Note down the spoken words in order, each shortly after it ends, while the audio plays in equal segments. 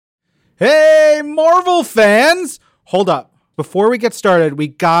Hey, Marvel fans! Hold up. Before we get started, we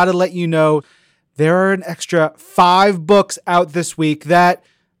gotta let you know there are an extra 5 books out this week that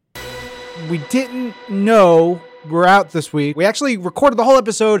we didn't know were out this week. We actually recorded the whole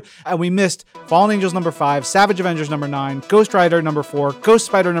episode and we missed Fallen Angels number 5, Savage Avengers number 9, Ghost Rider number 4, Ghost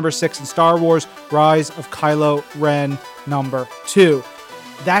Spider number 6, and Star Wars Rise of Kylo Ren number 2.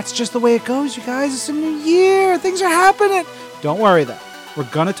 That's just the way it goes, you guys. It's a new year. Things are happening. Don't worry though. We're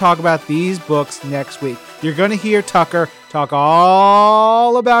going to talk about these books next week. You're going to hear Tucker talk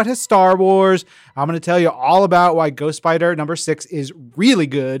all about his Star Wars. I'm going to tell you all about why Ghost Spider number 6 is really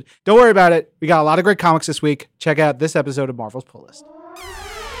good. Don't worry about it. We got a lot of great comics this week. Check out this episode of Marvel's Pull List.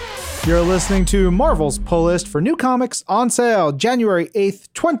 You're listening to Marvel's Pull List for new comics on sale January 8th,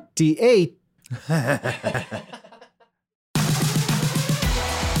 28.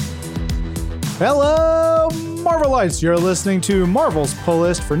 Hello, Marvelites! You're listening to Marvel's Pull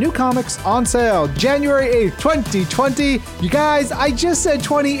List for new comics on sale January 8th, 2020. You guys, I just said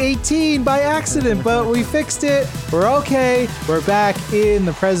 2018 by accident, but we fixed it. We're okay. We're back in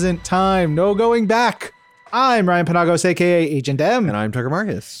the present time. No going back. I'm Ryan Penagos, aka Agent M. And I'm Tucker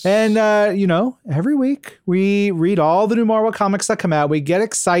Marcus. And, every week we read all the new Marvel comics that come out. We get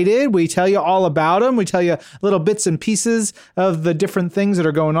excited. We tell you all about them. We tell you little bits and pieces of the different things that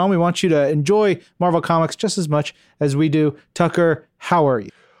are going on. We want you to enjoy Marvel comics just as much as we do. Tucker, how are you?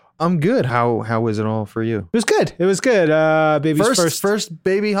 I'm good. How was it all for you? It was good. It was good. Baby's first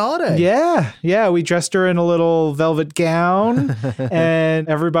baby holiday. Yeah. We dressed her in a little velvet gown, and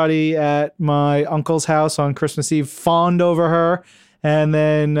everybody at my uncle's house on Christmas Eve fawned over her. And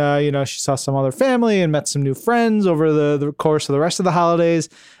then, she saw some other family and met some new friends over the course of the rest of the holidays.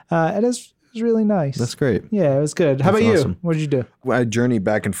 It was really nice. That's great. Yeah, it was good. How about you? Awesome. What did you do? I journeyed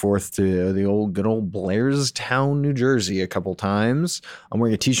back and forth to the good old Blairstown, New Jersey a couple times. I'm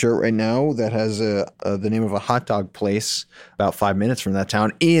wearing a t-shirt right now that has the name of a hot dog place about 5 minutes from that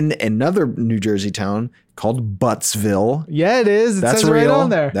town in another New Jersey town called Buttsville. Yeah, it is. That's says real. Right on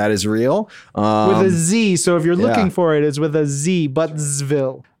there. That is real. With a Z. So if you're looking for it, it's with a Z,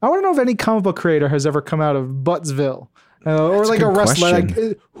 Buttsville. I want to know if any comic book creator has ever come out of Buttsville. Or like a wrestler.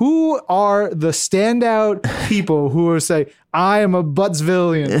 Like, who are the standout people who will say, I am a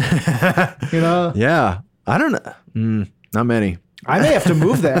Buttsvillian? Yeah. I don't know. Not many. I may have to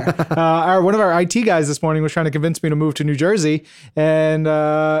move there. One of our IT guys this morning was trying to convince me to move to New Jersey, and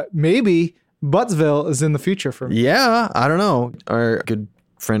maybe Buttsville is in the future for me. Yeah, I don't know. Our good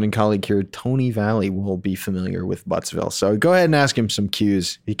friend and colleague here, Tony Valley, will be familiar with Buttsville. So go ahead and ask him some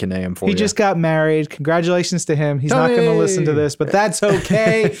cues. He can name for you. He just got married. Congratulations to him. He's Tony! not going to listen to this, but that's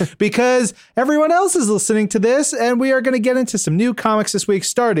okay because everyone else is listening to this, and we are going to get into some new comics this week,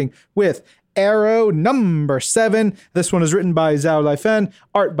 starting with Arrow number 7. This one is written by Zhao Lifen,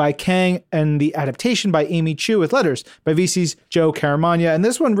 art by Kang, and the adaptation by Amy Chu with letters by VC's Joe Caramagna. And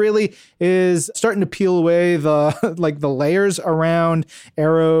this one really is starting to peel away the layers around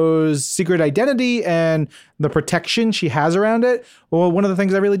Arrow's secret identity and the protection she has around it. Well, one of the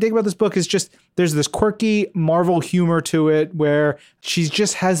things I really dig about this book is just there's this quirky Marvel humor to it where she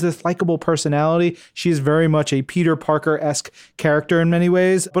just has this likable personality. She is very much a Peter Parker-esque character in many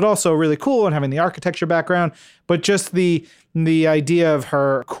ways, but also really cool and having the architecture background. But just the idea of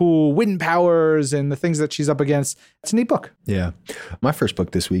her cool wind powers and the things that she's up against. It's a neat book. Yeah. My first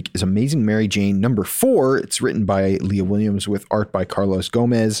book this week is Amazing Mary Jane number 4. It's written by Leah Williams with art by Carlos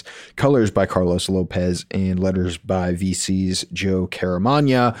Gomez, colors by Carlos Lopez, and letters by VC's Joe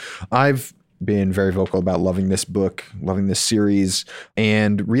Caramagna. I've been very vocal about loving this book, loving this series,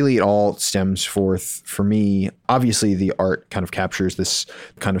 and really it all stems forth for me. Obviously, the art kind of captures this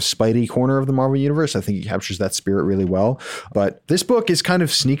kind of Spidey corner of the Marvel Universe. I think it captures that spirit really well. But this book is kind of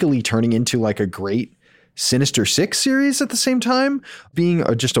sneakily turning into like a great Sinister Six series at the same time, being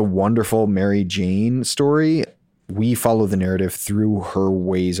just a wonderful Mary Jane story. We follow the narrative through her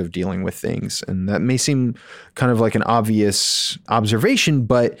ways of dealing with things. And that may seem kind of like an obvious observation,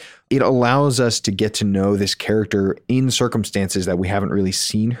 but it allows us to get to know this character in circumstances that we haven't really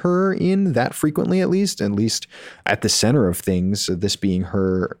seen her in that frequently, at least at the center of things, this being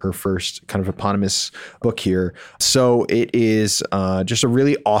her first kind of eponymous book here. So it is just a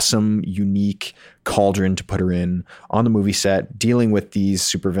really awesome, unique cauldron to put her in on the movie set, dealing with these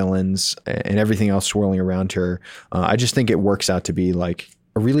supervillains and everything else swirling around her. I just think it works out to be like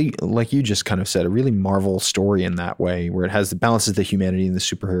a really, like you just kind of said, a really Marvel story in that way, where it has the balances the humanity and the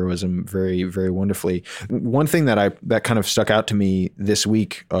superheroism very, very wonderfully. One thing that kind of stuck out to me this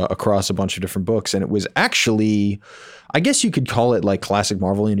week across a bunch of different books, and it was actually, I guess you could call it like classic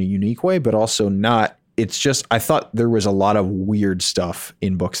Marvel in a unique way, but also not it's just, I thought there was a lot of weird stuff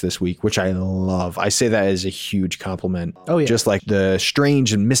in books this week, which I love. I say that as a huge compliment. Oh, yeah. Just like the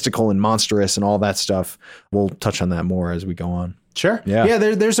strange and mystical and monstrous and all that stuff. We'll touch on that more as we go on. Sure. Yeah. Yeah.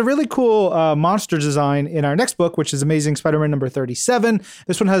 There's a really cool monster design in our next book, which is Amazing Spider-Man number 37.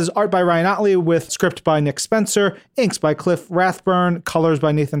 This one has art by Ryan Ottley with script by Nick Spencer, inks by Cliff Rathburn, colors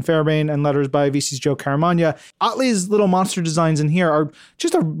by Nathan Fairbairn, and letters by VC's Joe Caramagna. Ottley's little monster designs in here are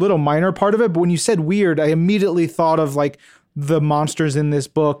just a little minor part of it. But when you said weird, I immediately thought of like the monsters in this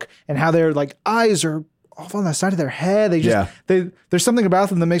book and how their like eyes are off on the side of their head. There's something about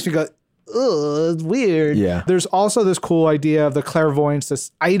them that makes me go, ugh, it's weird. Yeah. There's also this cool idea of the clairvoyance,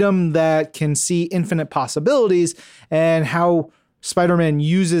 this item that can see infinite possibilities, and how Spider-Man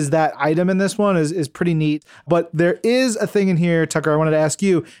uses that item in this one is pretty neat. But there is a thing in here, Tucker, I wanted to ask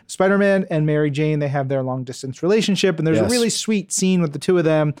you. Spider-Man and Mary Jane, they have their long distance relationship, and there's a really sweet scene with the two of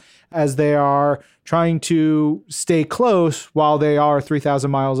them as they are trying to stay close while they are 3,000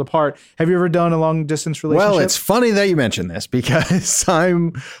 miles apart. Have you ever done a long distance relationship? Well, it's funny that you mentioned this because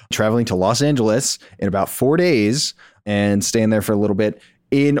I'm traveling to Los Angeles in about 4 days and staying there for a little bit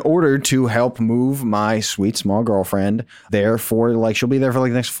in order to help move my sweet small girlfriend there for like, she'll be there for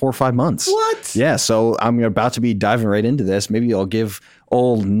like the next 4 or 5 months. What? Yeah. So I'm about to be diving right into this. Maybe I'll give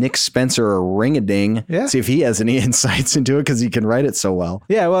old Nick Spencer a ring-a-ding, see if he has any insights into it because he can write it so well.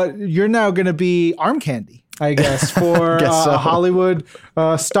 Yeah. Well, you're now going to be arm candy, I guess, for a Hollywood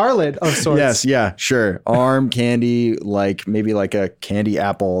starlet of sorts. Yes. Yeah, sure. Arm candy, like maybe like a candy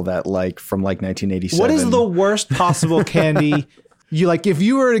apple that like from like 1987. What is the worst possible candy? You like, if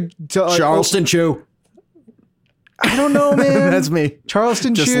you were to Charleston Chew. I don't know, man. That's me.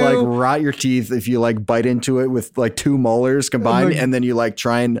 Charleston Just Chew. like rot your teeth if you like bite into it with like 2 molars combined, and then you like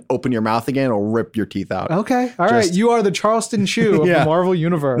try and open your mouth again, it'll rip your teeth out. Okay. All right. You are the Charleston Chew of the Marvel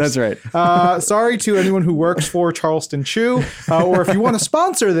Universe. That's right. Sorry to anyone who works for Charleston Chew, or if you want to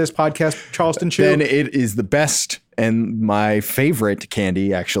sponsor this podcast, Charleston Chew. Then it is the best and my favorite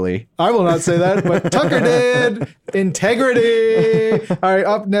candy, actually. I will not say that, but Tucker did. Integrity. All right,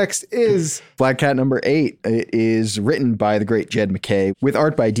 up next is Black Cat number 8. It is written by the great Jed MacKay with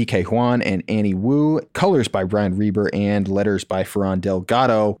art by DK Juan and Annie Wu, colors by Brian Reber, and letters by Ferran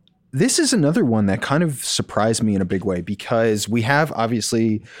Delgado. This is another one that kind of surprised me in a big way because we have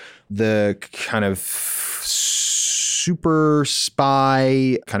obviously the kind of super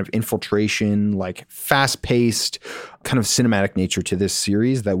spy kind of infiltration, like fast-paced kind of cinematic nature to this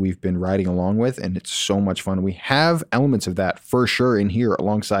series that we've been riding along with, and it's so much fun. We have elements of that for sure in here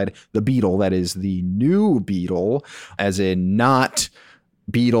alongside the Beetle, that is the new Beetle, as in not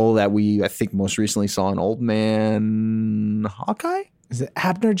Beetle that we, I think, most recently saw in Old Man Hawkeye? Is it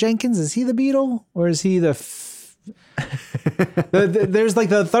Abner Jenkins? Is he the Beetle? Or is he there's like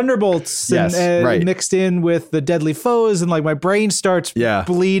the Thunderbolts mixed in with the Deadly Foes, and like my brain starts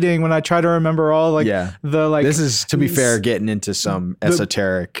bleeding when I try to remember all the like. This is, to be fair, getting into some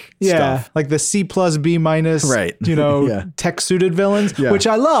esoteric stuff. Like the C plus B minus, tech suited villains, which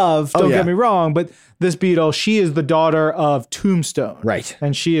I love. Don't get me wrong, but this Beetle, she is the daughter of Tombstone, right?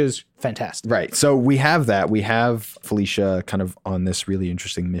 And she is fantastic, right? So we have that. We have Felicia kind of on this really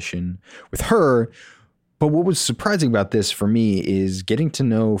interesting mission with her. But what was surprising about this for me is getting to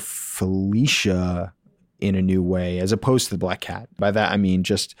know Felicia in a new way, as opposed to the Black Cat. By that, I mean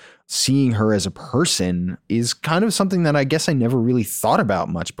just seeing her as a person is kind of something that I guess I never really thought about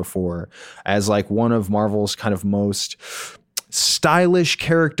much before, as like one of Marvel's kind of most stylish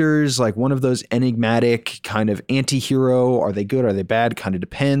characters, like one of those enigmatic kind of anti-hero, are they good, are they bad, kind of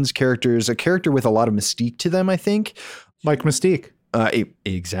depends characters, a character with a lot of mystique to them, I think. Like Mystique.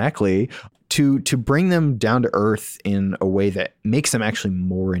 Exactly. To bring them down to earth in a way that makes them actually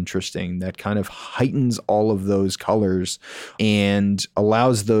more interesting, that kind of heightens all of those colors and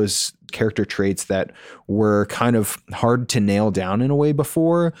allows those character traits that were kind of hard to nail down in a way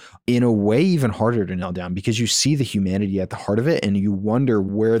before, in a way even harder to nail down, because you see the humanity at the heart of it and you wonder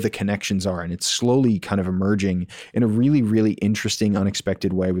where the connections are, and it's slowly kind of emerging in a really, really interesting,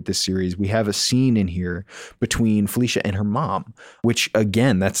 unexpected way with this series. We have a scene in here between Felicia and her mom, which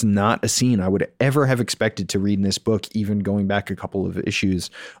again, that's not a scene I would ever have expected to read in this book, even going back a couple of issues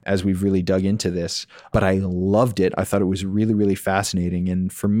as we've really dug into this. But I loved it. I thought it was really, really fascinating.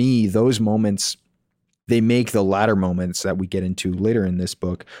 And for me, those moments, they make the latter moments that we get into later in this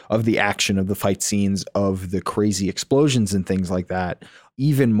book of the action, of the fight scenes, of the crazy explosions and things like that,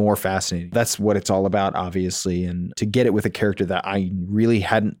 even more fascinating. That's what it's all about, obviously. And to get it with a character that I really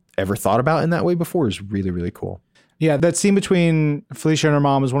hadn't ever thought about in that way before is really, really cool. Yeah, that scene between Felicia and her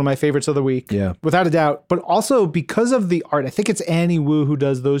mom is one of my favorites of the week. Yeah. Without a doubt. But also because of the art. I think it's Annie Wu who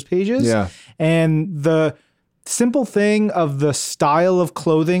does those pages. Yeah. And the simple thing of the style of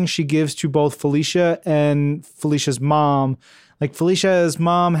clothing she gives to both Felicia and Felicia's mom. Like Felicia's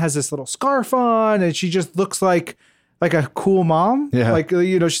mom has this little scarf on and she just looks like a cool mom. Yeah. Like,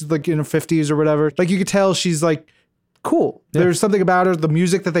 you know, she's like in her 50s or whatever. Like you could tell she's like cool. Yeah. There's something about her, the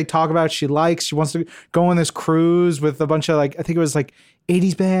music that they talk about, she likes. She wants to go on this cruise with a bunch of like, I think it was like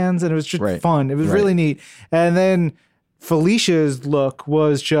 80s bands and it was just fun. It was really neat. And then Felicia's look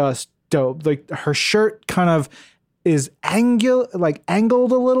was just dope. Like her shirt kind of is angled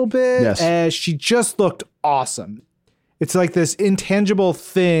a little bit. Yes. And she just looked awesome. It's like this intangible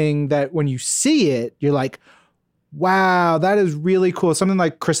thing that when you see it, you're like, wow, that is really cool. Something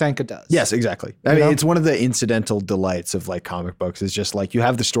like Chris Anka does. Yes, exactly. I mean, it's one of the incidental delights of like comic books. It's just like you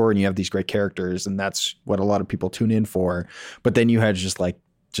have the story and you have these great characters, and that's what a lot of people tune in for. But then you had just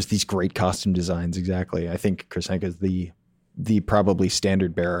these great costume designs. Exactly. I think Chris Anka is the probably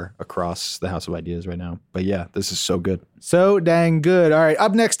standard bearer across the House of Ideas right now. But yeah, this is so good. So dang good. All right.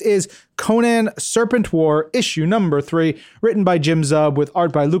 Up next is Conan Serpent War, issue number 3, written by Jim Zub with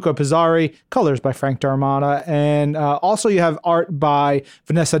art by Luca Pizzari, colors by Frank Darmana. And also you have art by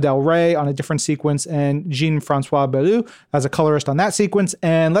Vanessa Del Rey on a different sequence and Jean-Francois Bellu as a colorist on that sequence,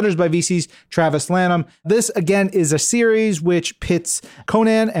 and letters by VC's Travis Lanham. This again is a series which pits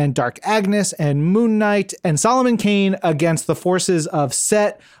Conan and Dark Agnes and Moon Knight and Solomon Kane against the forces of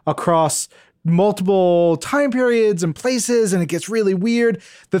Set across multiple time periods and places, and it gets really weird.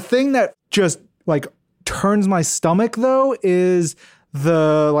 The thing that just like turns my stomach though is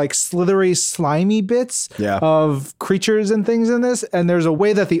the like slithery, slimy bits of creatures and things in this. And there's a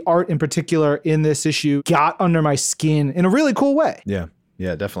way that the art in particular in this issue got under my skin in a really cool way. Yeah.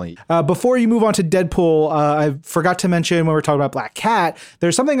 Yeah, definitely. Before you move on to Deadpool, I forgot to mention when we were talking about Black Cat,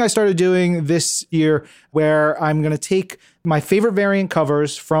 there's something I started doing this year where I'm going to take my favorite variant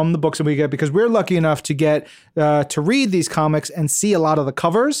covers from the books that we get, because we're lucky enough to get to read these comics and see a lot of the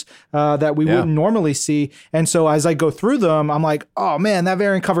covers that we wouldn't normally see. And so as I go through them, I'm like, oh man, that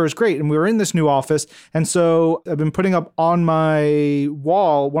variant cover is great. And we were in this new office. And so I've been putting up on my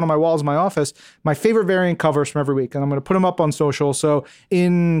wall, one of my walls in my office, my favorite variant covers from every week. And I'm going to put them up on social. So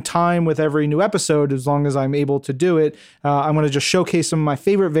in time with every new episode, as long as I'm able to do it, I'm going to just showcase some of my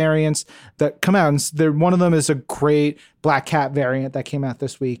favorite variants that come out. And one of them is a great Black Cat variant that came out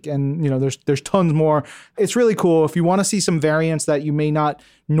this week. And, you know, there's tons more. It's really cool. If you want to see some variants that you may not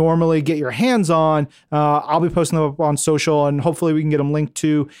normally get your hands on, I'll be posting them up on social, and hopefully we can get them linked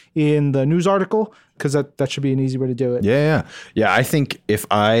to in the news article, because that should be an easy way to do it. Yeah. I think if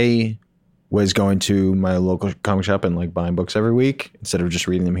I was going to my local comic shop and like buying books every week instead of just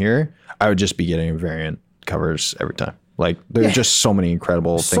reading them here, I would just be getting variant covers every time. Like there's just so many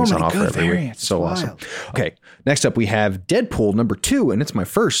incredible things on offer every week. So awesome. Okay. Next up we have Deadpool number 2, and it's my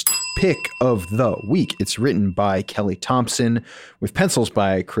first pick of the week. It's written by Kelly Thompson with pencils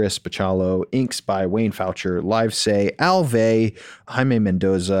by Chris Bachalo, inks by Wayne Foucher, Livesay, Alvey, Jaime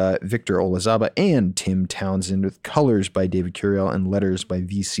Mendoza, Victor Olazaba, and Tim Townsend, with colors by David Curiel and letters by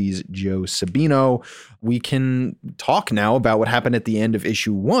VC's Joe Sabino. We can talk now about what happened at the end of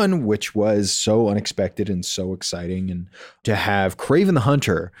issue 1, which was so unexpected and so exciting. And to have Kraven the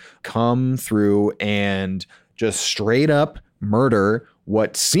Hunter come through and just straight up murder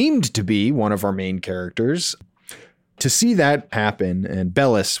what seemed to be one of our main characters. To see that happen, and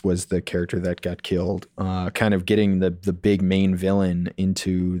Bellis was the character that got killed, kind of getting the big main villain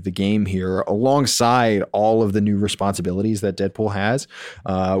into the game here alongside all of the new responsibilities that Deadpool has,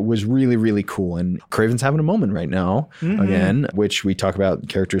 was really, really cool. And Kraven's having a moment right now, again, which we talk about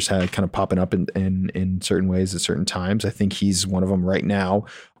characters kind of popping up in certain ways at certain times. I think he's one of them right now.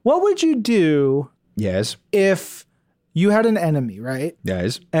 What would you do if you had an enemy, right?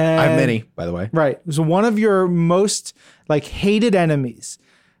 Yes. I have many, by the way. Right. So one of your most like hated enemies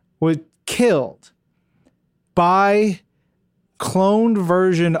was killed by cloned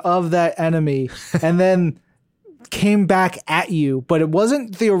version of that enemy and then came back at you. But it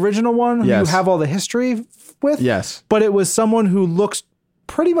wasn't the original one who you have all the history with. Yes. But it was someone who looks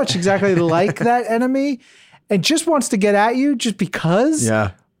pretty much exactly like that enemy and just wants to get at you just because.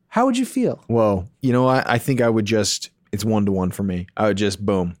 Yeah. How would you feel? Whoa. You know, I think I would just... It's 1-to-1 for me. I would just,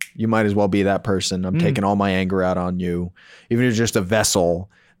 boom, you might as well be that person. I'm taking all my anger out on you. Even if it's just a vessel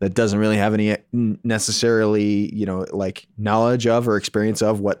that doesn't really have any necessarily, you know, like knowledge of or experience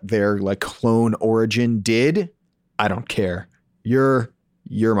of what their like clone origin did. I don't care. You're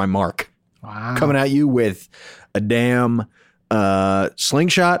my mark. Wow. Coming at you with a damn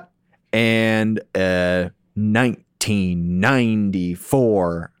slingshot and a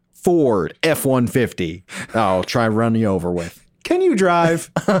 1994 Ford F-150. I'll try and run you over with. Can you drive?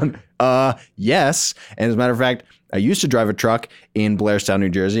 Yes. And as a matter of fact, I used to drive a truck in Blairstown, New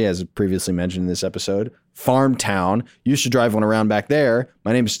Jersey, as previously mentioned in this episode. Farm town. Used to drive one around back there.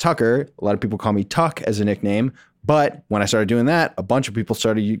 My name is Tucker. A lot of people call me Tuck as a nickname. But when I started doing that, a bunch of people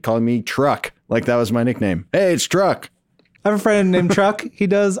started calling me Truck. Like that was my nickname. Hey, it's Truck. I have a friend named Truck. He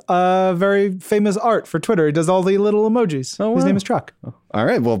does very famous art for Twitter. He does all the little emojis. Oh, wow. His name is Truck. All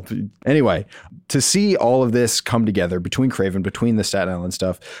right. Well, anyway, to see all of this come together between Craven, between the Staten Island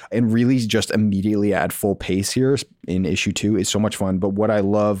stuff, and really just immediately at full pace here in issue 2 is so much fun. But what I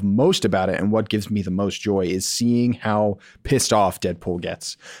love most about it and what gives me the most joy is seeing how pissed off Deadpool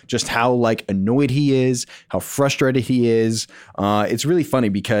gets. Just how annoyed he is, how frustrated he is. It's really funny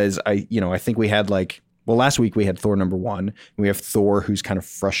because I think we had last week we had Thor #1. We have Thor who's kind of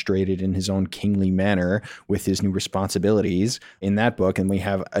frustrated in his own kingly manner with his new responsibilities in that book. And we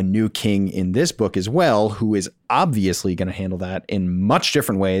have a new king in this book as well, who is obviously going to handle that in much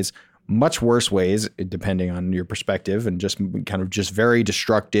different ways, much worse ways, depending on your perspective, and just kind of just very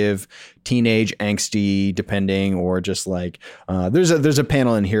destructive, teenage angsty, depending, or just there's a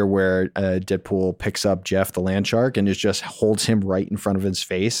panel in here where Deadpool picks up Jeff the land shark and just holds him right in front of his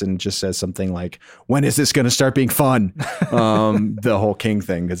face and just says something like, "When is this going to start being fun?" The whole king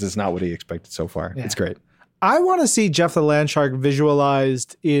thing, because it's not what he expected so far. Yeah. It's great. I want to see Jeff the land shark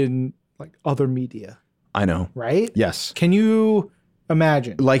visualized in other media. I know. Right? Yes. Can you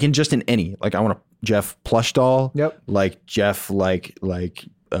imagine? In any, I want a Jeff plush doll. Yep. Jeff, how would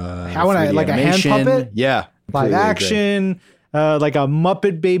I, a hand puppet? Yeah. Live action, a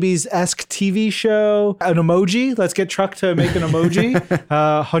Muppet Babies-esque TV show, an emoji. Let's get Truck to make an emoji.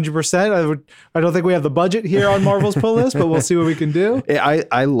 100%. I don't think we have the budget here on Marvel's pull list, but we'll see what we can do.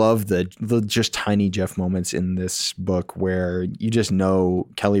 I love the just tiny Jeff moments in this book where you just know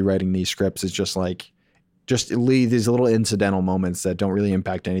Kelly writing these scripts is just these little incidental moments that don't really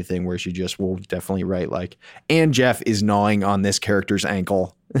impact anything, where she just will definitely write and Jeff is gnawing on this character's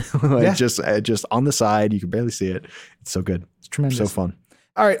ankle. Just on the side. You can barely see it. It's so good. It's tremendous. So fun.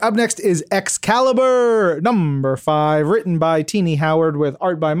 All right, up next is Excalibur #5, written by Tini Howard with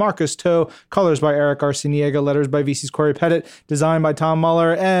art by Marcus To, colors by Eric Arciniega, letters by VC's Corey Pettit, design by Tom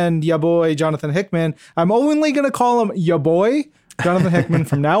Muller, and ya boy Jonathan Hickman. I'm only going to call him ya boy Jonathan Hickman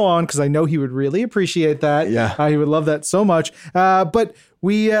from now on, because I know he would really appreciate that. Yeah. He would love that so much. But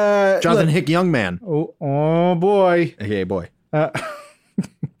we... Jonathan Hick, young man. Oh boy. Okay, boy.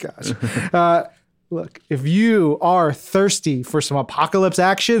 Gosh. Look, if you are thirsty for some Apocalypse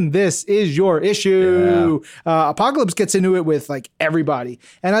action, this is your issue. Yeah. Apocalypse gets into it with everybody.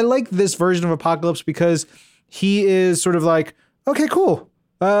 And I like this version of Apocalypse because he is sort of okay, cool.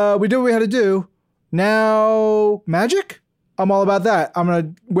 We did what we had to do. Now, magic? I'm all about that. I'm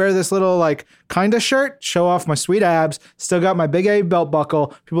going to wear this little kind of shirt, show off my sweet abs, still got my big A belt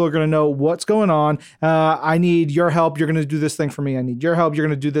buckle. People are going to know what's going on. I need your help. You're going to do this thing for me. I need your help. You're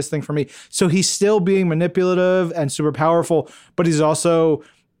going to do this thing for me. So he's still being manipulative and super powerful, but he's also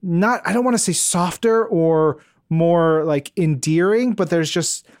not, I don't want to say softer or more endearing, but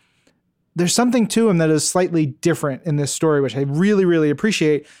there's something to him that is slightly different in this story, which I really, really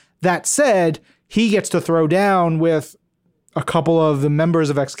appreciate. That said, he gets to throw down with a couple of the members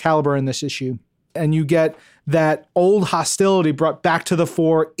of Excalibur in this issue. And you get that old hostility brought back to the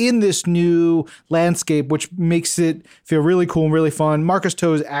fore in this new landscape, which makes it feel really cool and really fun. Marcus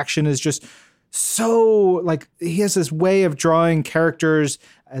To's action is just so he has this way of drawing characters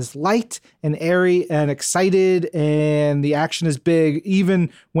as light and airy and excited, and the action is big,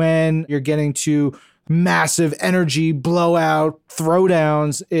 even when you're getting to massive energy blowout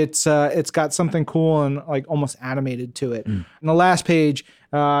throwdowns. It's got something cool and almost animated to it. In the last page,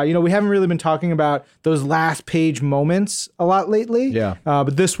 we haven't really been talking about those last page moments a lot lately. Yeah.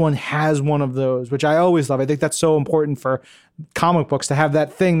 But this one has one of those, which I always love. I think that's so important for comic books, to have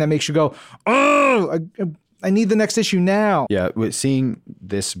that thing that makes you go, oh, I need the next issue now. Yeah. Seeing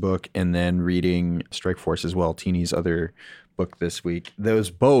this book and then reading Strike Force as well, Teeny's other book this week, those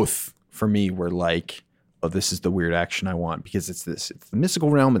both for me were oh, this is the weird action I want, because it's the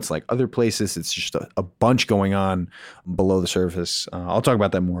mystical realm. It's other places. It's just a bunch going on below the surface. I'll talk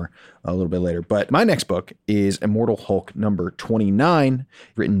about that more a little bit later. But my next book is Immortal Hulk #29,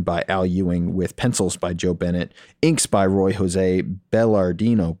 written by Al Ewing with pencils by Joe Bennett, inks by Roy Jose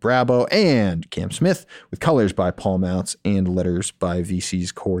Bellardino Bravo, and Cam Smith, with colors by Paul Mounts and letters by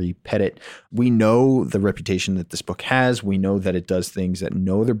VC's Corey Pettit. We know the reputation that this book has. We know that it does things that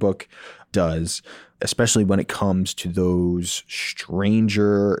no other book does. especially when it comes to those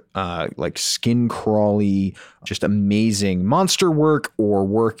stranger, like skin crawly, just amazing monster work or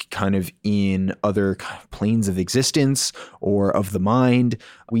work kind of in other kind of planes of existence or of the mind.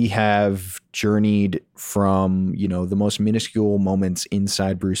 We have journeyed from, the most minuscule moments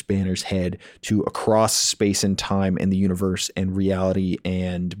inside Bruce Banner's head to across space and time and the universe and reality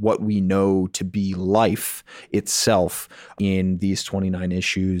and what we know to be life itself in these 29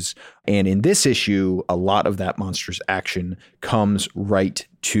 issues. And in this issue, a lot of that monstrous action comes right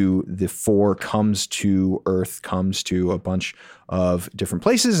to the fore, comes to Earth, comes to a bunch of different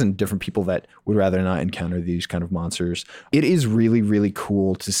places and different people that would rather not encounter these kind of monsters. It is really, really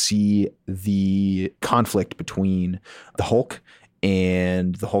cool to see the conflict between the Hulk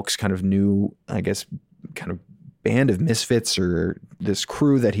and the Hulk's kind of new, I guess, kind of band of misfits, or this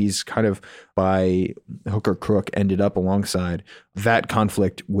crew that he's kind of by hook or crook ended up alongside. That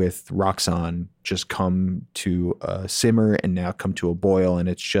conflict with Roxxon just come to a simmer and now come to a boil, and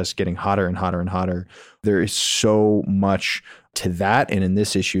it's just getting hotter and hotter and hotter. There is so much to that, and in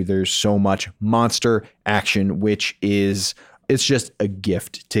this issue there's so much monster action, which is, it's just a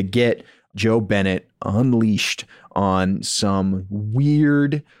gift to get Joe Bennett unleashed on some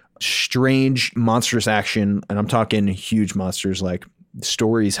weird, strange, monstrous action. And I'm talking huge monsters, like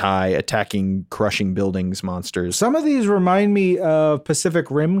stories high, attacking, crushing buildings monsters. Some of these remind me of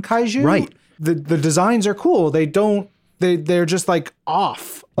Pacific Rim kaiju. Right. The designs are cool. They're just like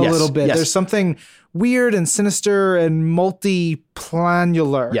off a little bit. Yes. There's something weird and sinister and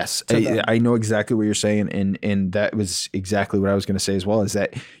multi-planular. Yes, I know exactly what you're saying. And that was exactly what I was going to say as well, is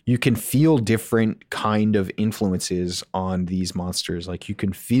that you can feel different kind of influences on these monsters. Like you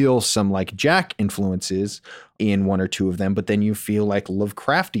can feel some like Jack influences in one or two of them, but then you feel like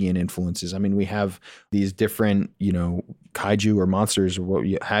Lovecraftian influences. I mean, we have these different, kaiju or monsters or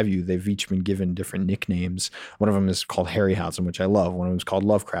what have you. They've each been given different nicknames. One of them is called Harryhausen, which I love. One of them is called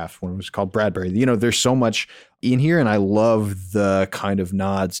Lovecraft. One of them is called Bradbury. There's so much in here, and I love the kind of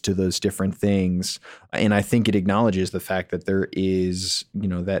nods to those different things. And I think it acknowledges the fact that there is,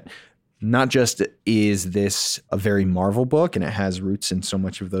 that not just is this a very Marvel book and it has roots in so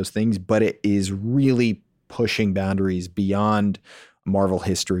much of those things, but it is really pushing boundaries beyond Marvel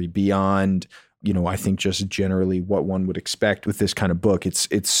history, beyond, I think just generally what one would expect with this kind of book.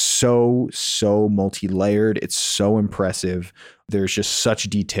 It's so multi-layered. It's so impressive. There's just such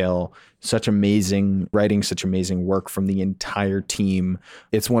detail, such amazing writing, such amazing work from the entire team.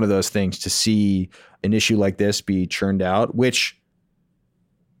 It's one of those things to see an issue like this be churned out, which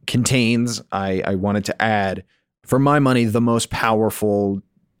contains, I wanted to add, for my money, the most powerful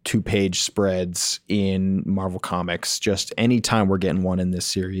 2-page spreads in Marvel Comics. Just anytime we're getting one in this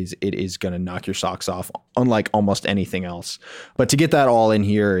series, it is going to knock your socks off, unlike almost anything else. But to get that all in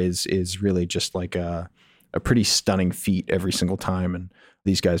here is really just like a pretty stunning feat every single time, and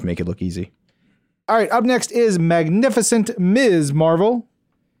these guys make it look easy. All right, up next is Magnificent Ms. Marvel,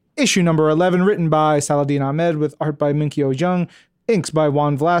 issue number 11, written by Saladin Ahmed with art by Minkyo Jung, inks by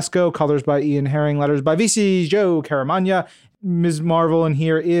Juan Velasco, colors by Ian Herring, letters by VC Joe Caramagna. Ms. Marvel in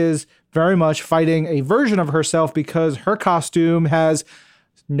here is very much fighting a version of herself because her costume has,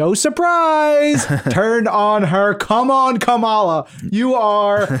 no surprise, turned on her. Come on, Kamala. You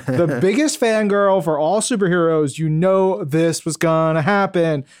are the biggest fangirl for all superheroes. You know this was gonna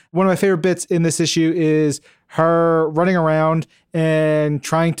happen. One of my favorite bits in this issue is her running around and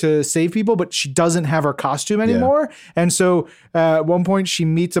trying to save people, but she doesn't have her costume anymore. Yeah. And so at one point she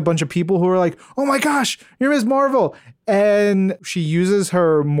meets a bunch of people who are like, oh my gosh, you're Ms. Marvel. And she uses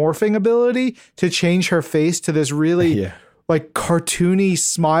her morphing ability to change her face to this really like cartoony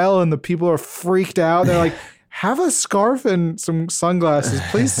smile. And the people are freaked out. They're like, have a scarf and some sunglasses.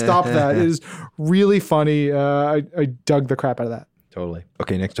 Please stop that. It is really funny. I dug the crap out of that. Totally.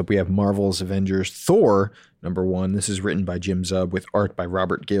 Okay, next up we have Marvel's Avengers Thor #1. This is written by Jim Zub with art by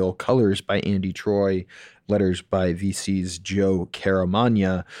Robert Gill, colors by Andy Troy, letters by VC's Joe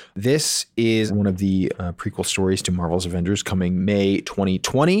Caramagna. This is one of the prequel stories to Marvel's Avengers coming May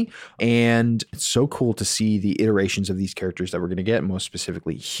 2020. And it's so cool to see the iterations of these characters that we're going to get, most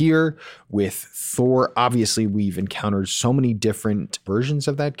specifically here with Thor. Obviously, we've encountered so many different versions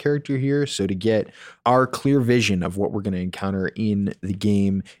of that character here. So to get our clear vision of what we're going to encounter in the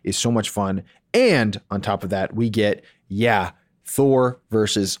game is so much fun. And on top of that, we get, Thor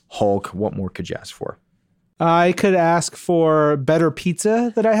versus Hulk. What more could you ask for? I could ask for better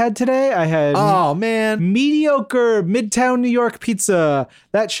pizza that I had today. I had mediocre Midtown New York pizza.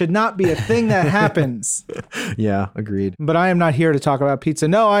 That should not be a thing that happens. Yeah, agreed. But I am not here to talk about pizza.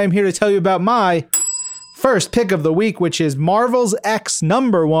 No, I am here to tell you about my first pick of the week, which is Marvel's X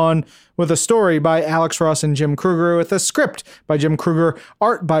 #1, with a story by Alex Ross and Jim Krueger, with a script by Jim Krueger,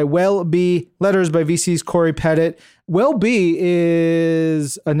 art by Wel B, letters by VC's Corey Pettit. Wel B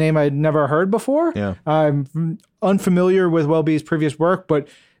is a name I'd never heard before. Yeah. I'm unfamiliar with Wel B's previous work, but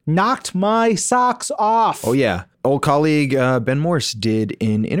knocked my socks off. Oh, yeah. Old colleague Ben Morse did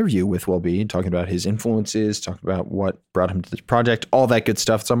an interview with Wel B, talking about his influences, talking about what brought him to this project, all that good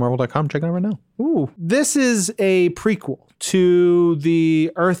stuff. It's on Marvel.com. Check it out right now. Ooh, this is a prequel to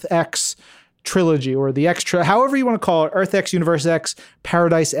the Earth X trilogy, or the X, however you want to call it, Earth X, Universe X,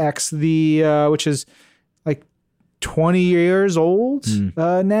 Paradise X, which is like 20 years old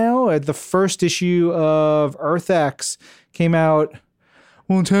now. The first issue of Earth X came out.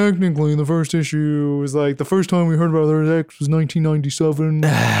 Well, technically, the first issue was like the first time we heard about Earth X was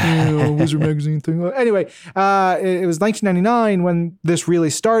 1997, Wizard magazine thing. Anyway, it was 1999 when this really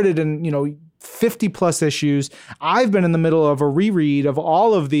started, and 50 plus issues. I've been in the middle of a reread of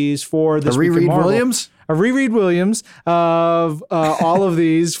all of these for this week in Marvel. A reread Williams of all of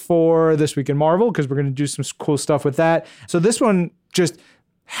these for This Week in Marvel, because we're going to do some cool stuff with that. So this one just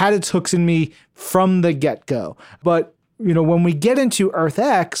had its hooks in me from the get-go. But when we get into Earth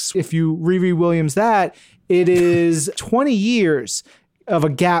X, if you reread Williams that, it is 20 years of a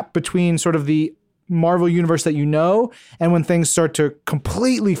gap between sort of the Marvel universe that and when things start to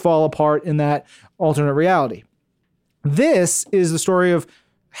completely fall apart in that alternate reality. This is the story of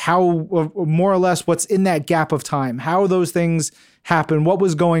how, more or less, what's in that gap of time, how those things happen, what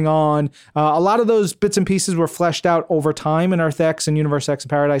was going on. A lot of those bits and pieces were fleshed out over time in Earth X and Universe X and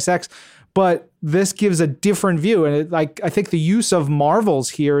Paradise X, but this gives a different view. And I think the use of Marvels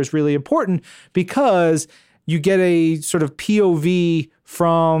here is really important, because you get a sort of POV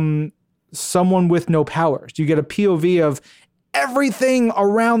from someone with no powers. You get a POV of everything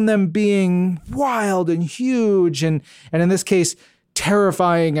around them being wild and huge, and in this case,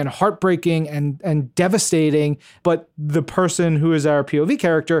 terrifying and heartbreaking and devastating. But the person who is our POV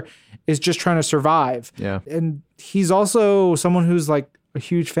character is just trying to survive. Yeah. And he's also someone who's like a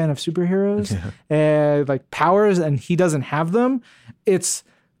huge fan of superheroes and like powers, and he doesn't have them. It's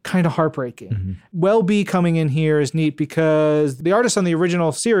kind of heartbreaking. Mm-hmm. Wel B coming in here is neat, because the artists on the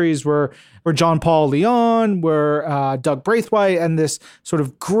original series were John Paul Leon, were Doug Braithwaite, and this sort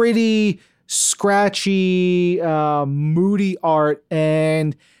of gritty, scratchy, moody art.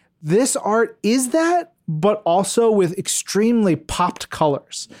 And this art is that, but also with extremely popped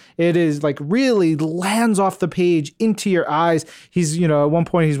colors. It is like really lands off the page into your eyes. He's, at one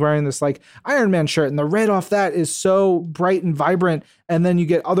point he's wearing this like Iron Man shirt, and the red off that is so bright and vibrant. And then you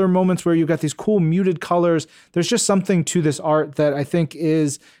get other moments where you've got these cool muted colors. There's just something to this art that I think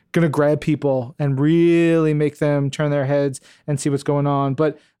is going to grab people and really make them turn their heads and see what's going on.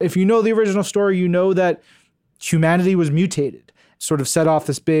 But if you know the original story, you know that humanity was mutated, sort of set off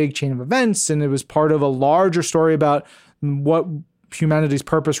this big chain of events, and it was part of a larger story about what humanity's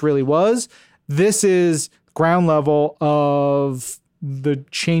purpose really was. This is ground level of the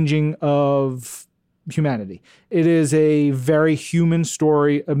changing of humanity. It is a very human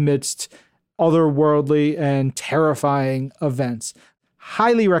story amidst otherworldly and terrifying events.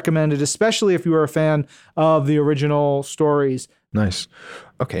 Highly recommended, especially if you are a fan of the original stories. Nice.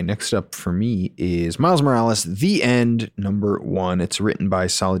 Okay, next up for me is Miles Morales, The End, #1. It's written by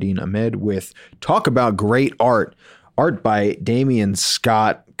Saladin Ahmed with talk about great art. Art by Damian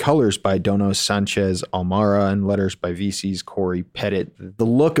Scott, colors by Donos Sanchez Almara, and letters by VC's Corey Pettit. The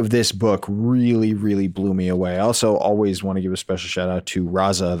look of this book really, really blew me away. I also always want to give a special shout out to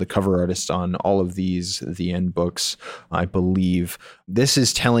Raza, the cover artist on all of these The End books, I believe. This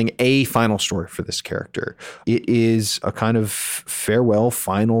is telling a final story for this character. It is a kind of farewell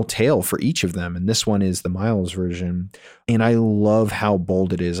final tale for each of them, and this one is the Miles version. And I love how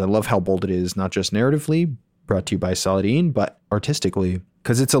bold it is. I love how bold it is, not just narratively, brought to you by Saladin, but artistically,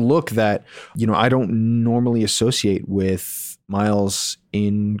 because it's a look that, I don't normally associate with Miles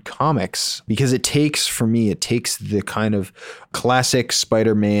in comics, because it takes the kind of classic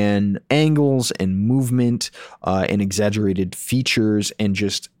Spider-Man angles and movement and exaggerated features and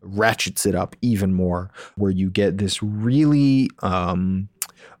just ratchets it up even more, where you get this really kind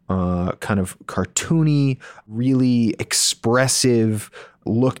of cartoony, really expressive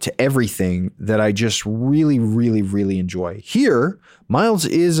look to everything that I just really, really, really enjoy. Here, Miles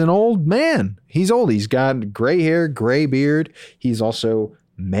is an old man. He's old. He's got gray hair, gray beard. He's also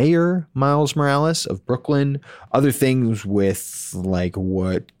Mayor Miles Morales of Brooklyn. Other things with like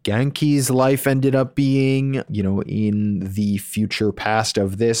what Genki's life ended up being, in the future past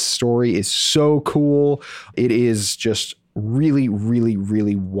of this story is so cool. It is just really, really,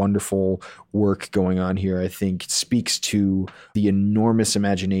 really wonderful work going on here. I think it speaks to the enormous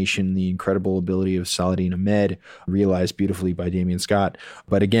imagination, the incredible ability of Saladin Ahmed, realized beautifully by Damian Scott.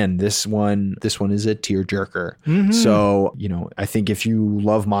 But again, this one is a tearjerker. Mm-hmm. So, I think if you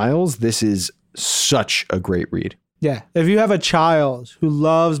love Miles, this is such a great read. Yeah. If you have a child who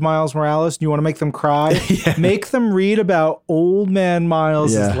loves Miles Morales and you want to make them cry, make them read about old man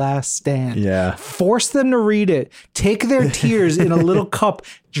Miles' last stand. Yeah. Force them to read it. Take their tears in a little cup,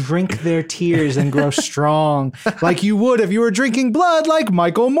 drink their tears and grow strong like you would if you were drinking blood like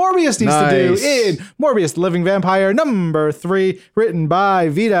Michael Morbius needs to do in Morbius the Living Vampire #3, written by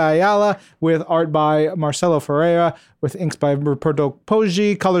Vida Ayala with art by Marcelo Ferreira, with inks by Roberto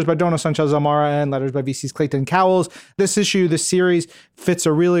Poggi, colors by Dono Sanchez Amara, and letters by VC's Clayton Cowles. This series fits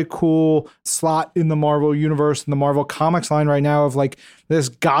a really cool slot in the Marvel universe, in the Marvel Comics line right now, of like this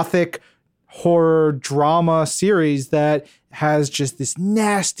gothic horror drama series that has just this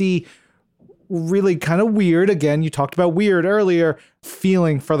nasty, really kind of weird, again, you talked about weird earlier,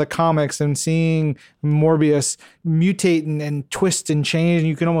 feeling for the comics, and seeing Morbius mutate and twist and change, and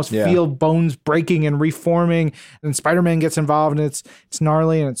you can almost feel bones breaking and reforming, and Spider-Man gets involved, and it's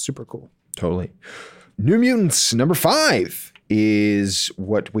gnarly and it's super cool. Totally. New Mutants #5 is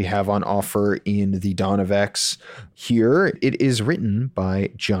what we have on offer in the Dawn of X here. It is written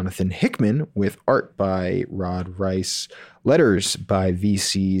by Jonathan Hickman with art by Rod Rice, letters by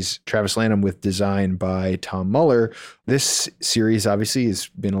VC's Travis Lanham, with design by Tom Muller. This series obviously has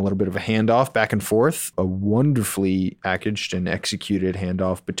been a little bit of a handoff back and forth, a wonderfully packaged and executed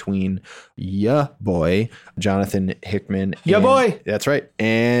handoff between boy Jonathan Hickman. Boy. That's right.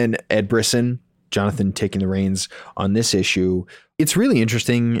 And Ed Brisson. Jonathan taking the reins on this issue. It's really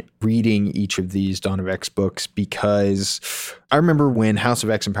interesting reading each of these Dawn of X books, because I remember when House of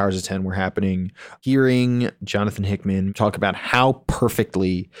X and Powers of 10 were happening, hearing Jonathan Hickman talk about how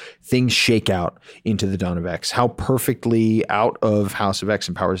perfectly things shake out into the Dawn of X, how perfectly out of House of X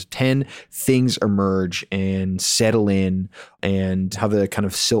and Powers of 10 things emerge and settle in, and how the kind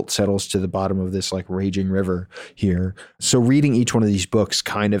of silt settles to the bottom of this like raging river here. So reading each one of these books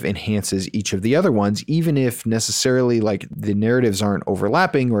kind of enhances each of the other ones, even if necessarily like the narratives aren't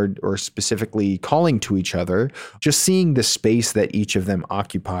overlapping or specifically calling to each other. Just seeing the space that each of them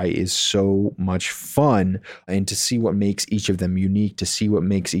occupy is so much fun, and to see what makes each of them unique, to see what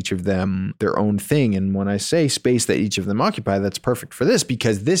makes each of them their own thing. And when I say space that each of them occupy, that's perfect for this,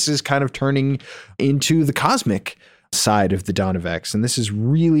 because this is kind of turning into the cosmic side of the Dawn of X, and this is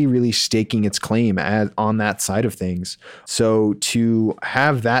really, really staking its claim on that side of things. So to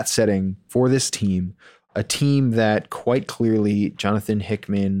have that setting for this team, a team that quite clearly Jonathan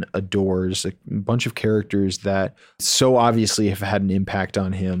Hickman adores, a bunch of characters that so obviously have had an impact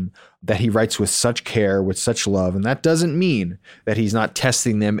on him, that he writes with such care, with such love. And that doesn't mean that he's not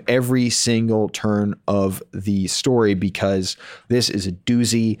testing them every single turn of the story, because this is a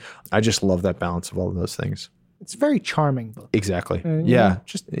doozy. I just love that balance of all of those things. It's a very charming book. Exactly. Yeah.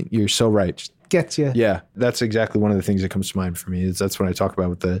 You're so right. Just gets you. Yeah. That's exactly one of the things that comes to mind for me. That's when I talk about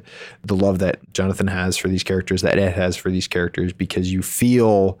with the love that Jonathan has for these characters, that Ed has for these characters, because you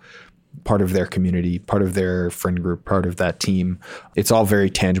feel part of their community, part of their friend group, part of that team. It's all very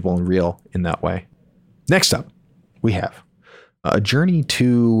tangible and real in that way. Next up, we have a journey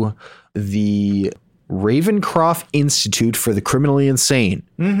to the Ravencroft Institute for the Criminally Insane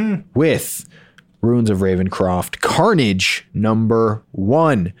with Ruins of Ravencroft, Carnage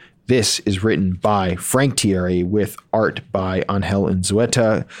 #1. This is written by Frank Thierry with art by Angel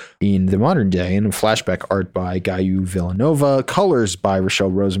Unzueta in the modern day, and flashback art by Gayu Villanova, colors by Rochelle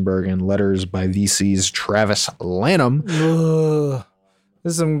Rosenberg, and letters by VC's Travis Lanham. Ugh.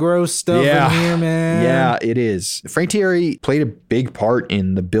 There's some gross stuff in here, man. Yeah, it is. Frank Thierry played a big part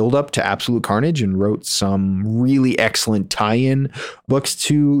in the build-up to Absolute Carnage and wrote some really excellent tie-in books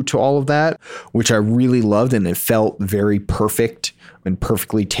to all of that, which I really loved, and it felt very perfect and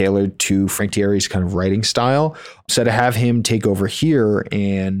perfectly tailored to Frank Thierry's kind of writing style. So to have him take over here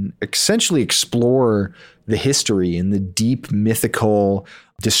and essentially explore the history and the deep mythical,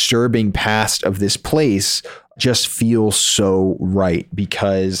 disturbing past of this place just feels so right,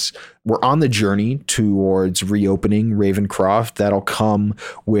 because we're on the journey towards reopening Ravencroft. That'll come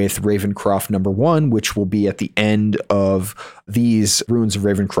with Ravencroft #1, which will be at the end of these Ruins of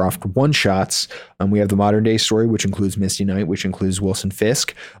Ravencroft one-shots. We have the modern day story, which includes Misty Knight, which includes Wilson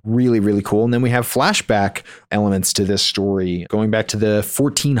Fisk. Really, really cool. And then we have flashback elements to this story going back to the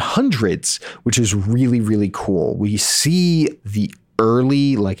 1400s, which is really, really cool. We see the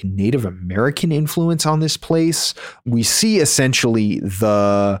early like Native American influence on this place. We see essentially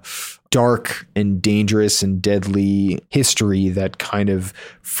the dark and dangerous and deadly history that kind of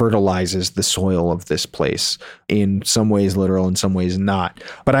fertilizes the soil of this place. In some ways literal, in some ways not.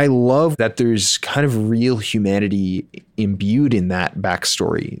 But I love that there's kind of real humanity imbued in that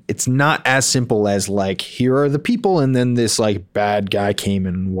backstory. It's not as simple as like, here are the people, and then this like bad guy came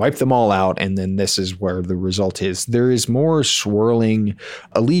and wiped them all out, and then this is where the result is. There is more swirling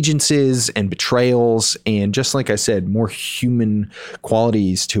allegiances and betrayals, and just like I said, more human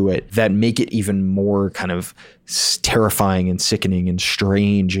qualities to it that make it even more kind of terrifying and sickening and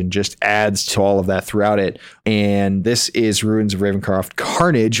strange, and just adds to all of that throughout it. And this is Ruins of Ravencroft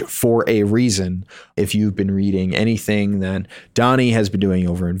Carnage for a reason. If you've been reading anything that Donnie has been doing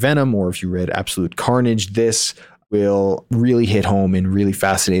over in Venom, or if you read Absolute Carnage, this will really hit home in really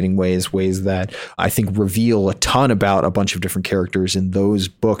fascinating ways that I think reveal a ton about a bunch of different characters in those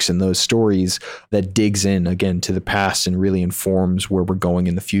books and those stories, that digs in again to the past and really informs where we're going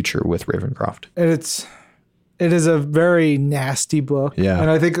in the future with Ravencroft. It is a very nasty book. Yeah.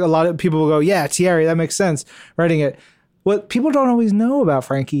 And I think a lot of people will go, yeah, Thierry, that makes sense writing it. What people don't always know about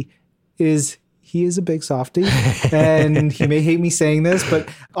Frankie is he is a big softie, and he may hate me saying this, but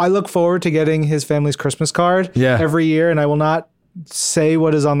I look forward to getting his family's Christmas card every year, and I will not say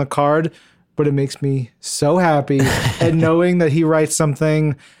what is on the card, but it makes me so happy. And knowing that he writes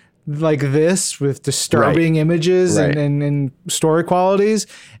something like this with disturbing images and story qualities,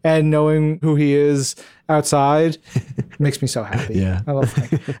 and knowing who he is outside makes me so happy. Yeah. I love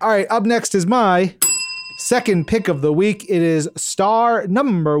Frank. All right, up next is my second pick of the week. It is Star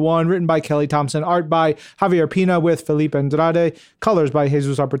 #1, written by Kelly Thompson, art by Javier Pina with Felipe Andrade, colors by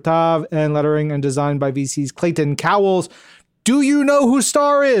Jesus Arpitav, and lettering and design by VC's Clayton Cowles. Do you know who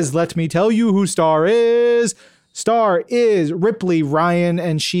Star is? Let me tell you who Star is. Star is Ripley Ryan,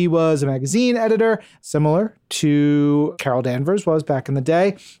 and she was a magazine editor, similar to Carol Danvers was back in the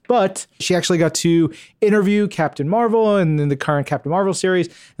day. But she actually got to interview Captain Marvel and in the current Captain Marvel series,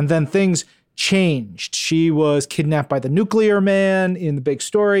 and then things changed. She was kidnapped by the Nuclear Man in the big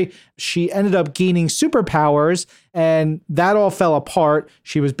story. She ended up gaining superpowers, and that all fell apart.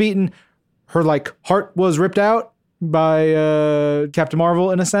 She was beaten. Her heart was ripped out by Captain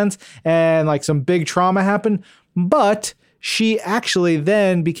Marvel in a sense, and some big trauma happened. But she actually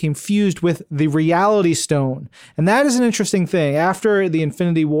then became fused with the Reality Stone. And that is an interesting thing. After the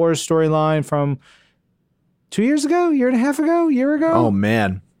Infinity Wars storyline from 2 years ago, year and a half ago, year ago. Oh,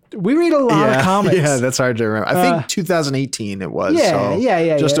 man. We read a lot of comics. Yeah, that's hard to remember. I think 2018 it was.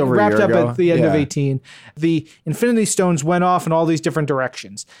 Yeah. Just over Wrapped a year ago. Wrapped up at the end of 18. The Infinity Stones went off in all these different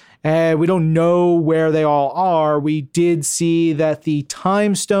directions. And we don't know where they all are. We did see that the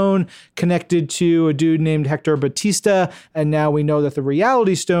Time Stone connected to a dude named Hector Batista. And now we know that the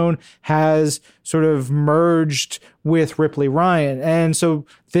Reality Stone has sort of merged with Ripley Ryan. And so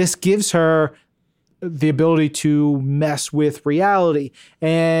this gives her the ability to mess with reality.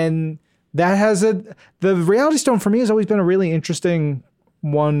 And that has the Reality Stone for me has always been a really interesting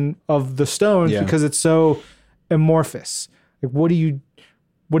one of the stones because it's so amorphous. What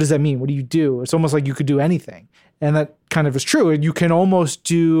does that mean? What do you do? It's almost like you could do anything. And that kind of is true. You can almost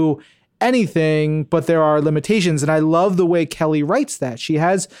do anything, but there are limitations. And I love the way Kelly writes that. She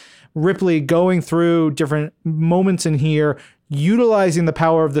has Ripley going through different moments in here, utilizing the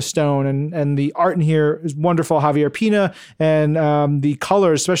power of the stone, and the art in here is wonderful. Javier Pina and the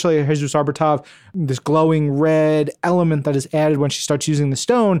colors, especially Jesus Arpitav, this glowing red element that is added when she starts using the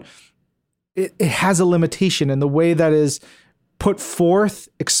stone, it has a limitation, and the way that is put forth,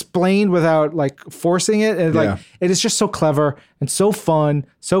 explained without forcing it, and it is just so clever and so fun,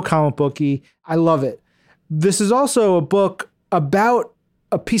 so comic booky. I love it. This is also a book about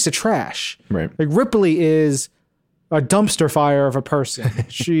a piece of trash. Right. Ripley is a dumpster fire of a person.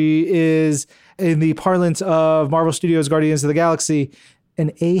 She is, in the parlance of Marvel Studios' Guardians of the Galaxy,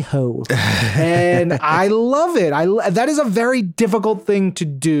 an a-hole. And I love it. That is a very difficult thing to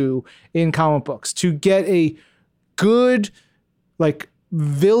do in comic books, to get a good,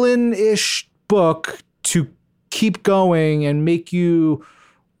 villain-ish book to keep going and make you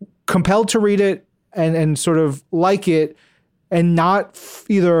compelled to read it and sort of like it, and not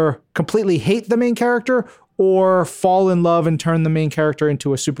either completely hate the main character or fall in love and turn the main character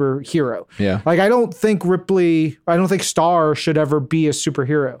into a superhero. Yeah. I don't think Star should ever be a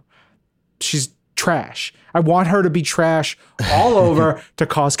superhero. She's trash. I want her to be trash all over to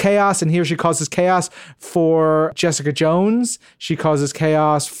cause chaos. And here she causes chaos for Jessica Jones. She causes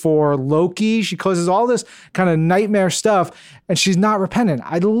chaos for Loki. She causes all this kind of nightmare stuff, and she's not repentant.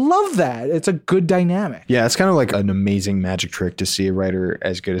 I love that. It's a good dynamic. Yeah, it's kind of like an amazing magic trick to see a writer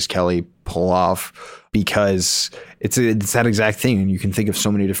as good as Kelly pull off, because it's that exact thing. And you can think of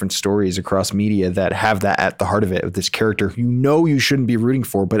so many different stories across media that have that at the heart of it, of this character you shouldn't be rooting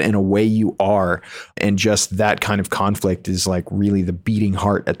for, but in a way you are. And just that kind of conflict is like really the beating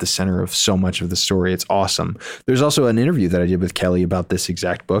heart at the center of so much of the story. It's awesome. There's also an interview that I did with Kelly about this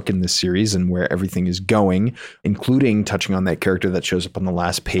exact book in this series and where everything is going, including touching on that character that shows up on the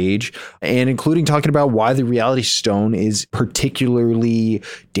last page, and including talking about why the Reality Stone is particularly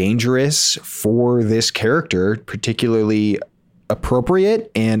dangerous for this character, particularly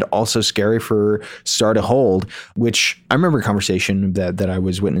appropriate and also scary for Star to hold, which I remember a conversation that I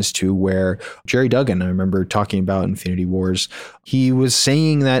was witness to where Jerry Duggan, I remember talking about Infinity Wars, he was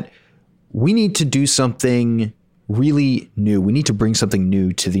saying that we need to do something really new. We need to bring something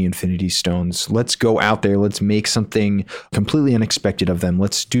new to the Infinity Stones. Let's go out there. Let's make something completely unexpected of them.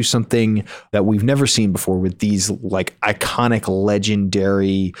 Let's do something that we've never seen before with these like iconic,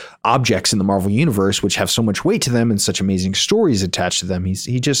 legendary objects in the Marvel Universe, which have so much weight to them and such amazing stories attached to them.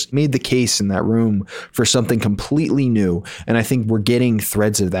 He just made the case in that room for something completely new. And I think we're getting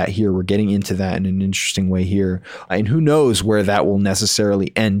threads of that here. We're getting into that in an interesting way here. And who knows where that will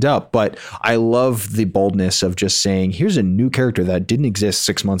necessarily end up. But I love the boldness of just saying, here's a new character that didn't exist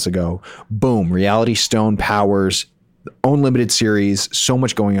 6 months ago. Boom, Reality Stone powers, own limited series, so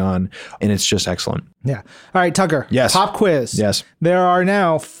much going on, and it's just excellent. Yeah. All right, Tucker. Yes. Pop quiz. Yes. There are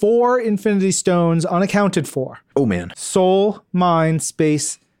now 4 Infinity Stones unaccounted for. Oh, man. Soul, Mind,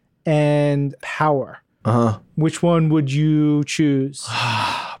 Space, and Power. Uh-huh. Which one would you choose?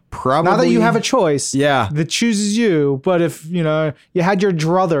 Probably. Not that you have a choice. Yeah. That chooses you, but if, you had your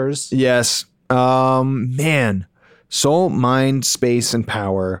druthers. Yes. Man. Soul, Mind, Space, and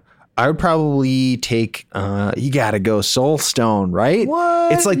Power. I would probably take, you gotta go Soul Stone, right?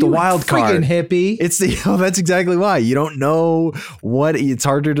 What? It's like the wild card. Freaking hippie. That's exactly why. You don't know it's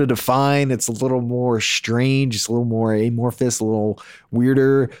harder to define. It's a little more strange. It's a little more amorphous, a little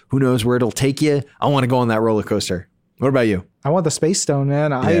weirder. Who knows where it'll take you? I want to go on that roller coaster. What about you? I want the Space Stone,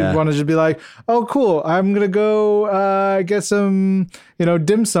 man. I want to just be like, oh, cool. I'm going to go get some,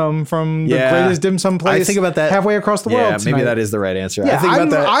 dim sum from the greatest dim sum place. I think about that halfway across the world tonight. Maybe that is the right answer. Yeah, I think about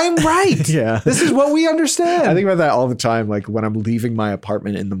that. I'm right. Yeah. This is what we understand. I think about that all the time. Like when I'm leaving my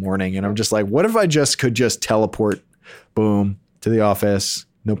apartment in the morning and I'm just like, what if I could just teleport, boom, to the office?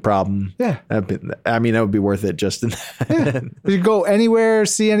 No problem. Yeah. That would be worth it just in that. Yeah. You go anywhere,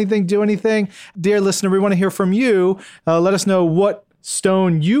 see anything, do anything. Dear listener, we want to hear from you. Let us know what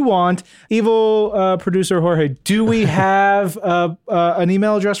stone you want. Evil producer Jorge, do we have an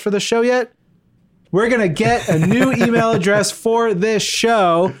email address for the show yet? We're going to get a new email address for this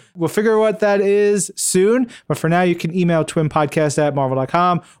show. We'll figure what that is soon. But for now, you can email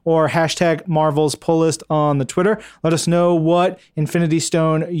twinpodcast@marvel.com or hashtag Marvel's Pull List on the Twitter. Let us know what Infinity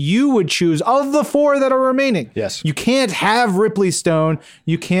Stone you would choose of the 4 that are remaining. Yes. You can't have Ripley Stone.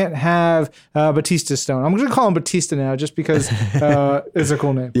 You can't have Batista Stone. I'm going to call him Batista now just because it's a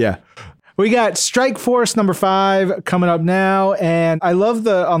cool name. Yeah. We got Strike Force number 5 coming up now, and I love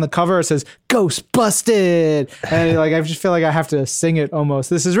on the cover it says "Ghost Busted," and I just feel like I have to sing it almost.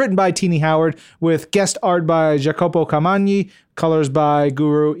 This is written by Tini Howard with guest art by Jacopo Camagni, colors by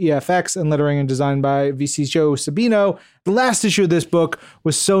Guru EFX, and lettering and design by VC's Joe Sabino. The last issue of this book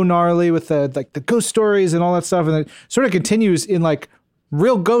was so gnarly with the ghost stories and all that stuff, and it sort of continues in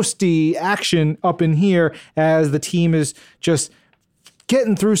real ghosty action up in here as the team is just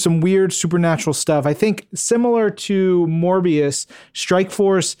getting through some weird supernatural stuff. I think similar to Morbius, Strike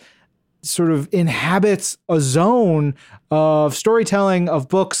Force sort of inhabits a zone of storytelling of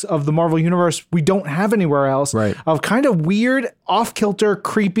books of the Marvel Universe we don't have anywhere else. Right. Of kind of weird, off-kilter,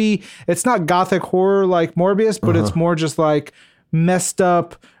 creepy. It's not gothic horror like Morbius, but it's more just messed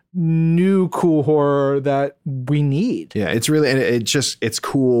up, new cool horror that we need. Yeah, it's really, and it's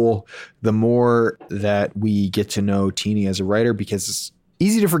cool the more that we get to know Tini as a writer, because it's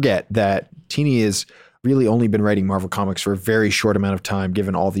easy to forget that Tini has really only been writing Marvel Comics for a very short amount of time,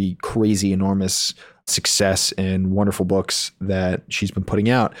 given all the crazy, enormous success and wonderful books that she's been putting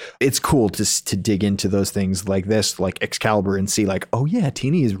out. It's cool to dig into those things like this, like Excalibur, and see oh yeah,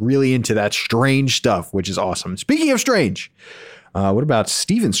 Tini is really into that strange stuff, which is awesome. Speaking of strange, what about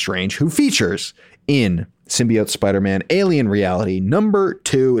Stephen Strange, who features in Symbiote Spider-Man Alien Reality number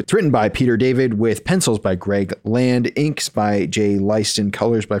 2. It's written by Peter David with pencils by Greg Land, inks by Jay Leiston,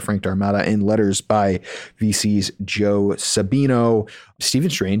 colors by Frank D'Armata, and letters by VC's Joe Sabino. Stephen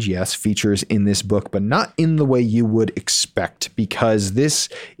Strange, yes, features in this book, but not in the way you would expect, because this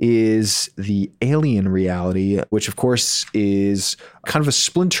is the alien reality, which of course is kind of a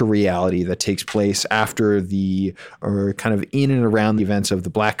splinter reality that takes place after or kind of in and around the events of the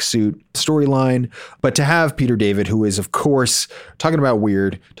Black Suit storyline. But to have Peter David, who is of course talking about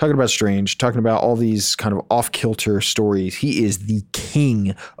weird, talking about strange, talking about all these kind of off-kilter stories, he is the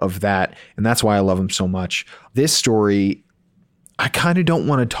king of that. And that's why I love him so much. This story, I kind of don't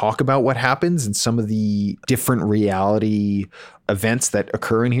want to talk about what happens in some of the different reality events that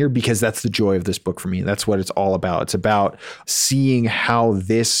occur in here, because that's the joy of this book for me. That's what it's all about. It's about seeing how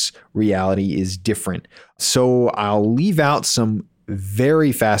this reality is different. So I'll leave out some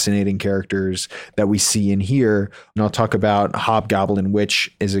very fascinating characters that we see in here. And I'll talk about Hobgoblin,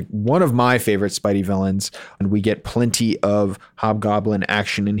 which is one of my favorite Spidey villains. And we get plenty of Hobgoblin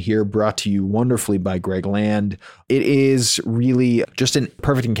action in here, brought to you wonderfully by Greg Land. It is really just a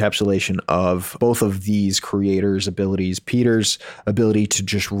perfect encapsulation of both of these creators' abilities. Peter's ability to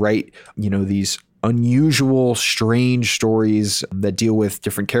just write, these unusual, strange stories that deal with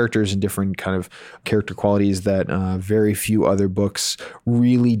different characters and different kind of character qualities that very few other books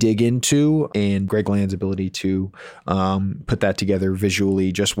really dig into. And Greg Land's ability to put that together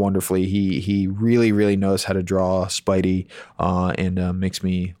visually just wonderfully. He really, really knows how to draw Spidey and makes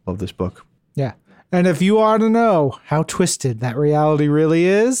me love this book. Yeah. And if you want to know how twisted that reality really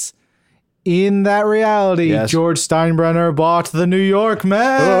is, in that reality, yes, George Steinbrenner bought the New York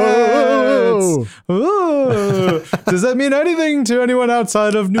Mets. Oh. Does that mean anything to anyone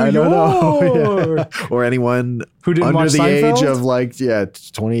outside of New York? Know. Yeah. Or anyone who didn't under watch the Seinfeld? Age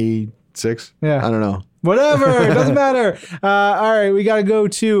of 26? Yeah. I don't know. Whatever, it doesn't matter. All right, we got to go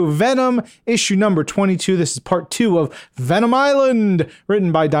to Venom, issue number 22. This is part 2 of Venom Island,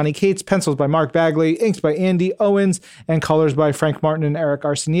 written by Donny Cates, pencils by Mark Bagley, inks by Andy Owens, and colors by Frank Martin and Eric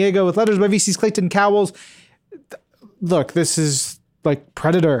Arciniega, with letters by VC's Clayton Cowles. Look, this is like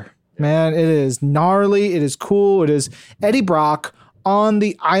Predator, man. It is gnarly. It is cool. It is Eddie Brock on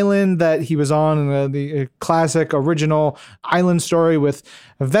the island that he was on in the classic original Island story with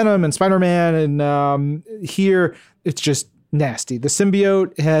Venom and Spider-Man. And here it's just nasty. His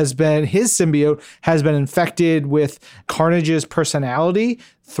symbiote has been infected with Carnage's personality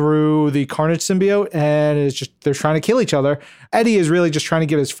through the Carnage symbiote, and it's just, they're trying to kill each other. Eddie is really just trying to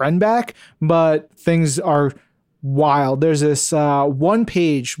get his friend back, but things are wild. There's this one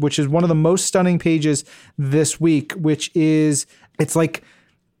page, which is one of the most stunning pages this week, which is, it's like,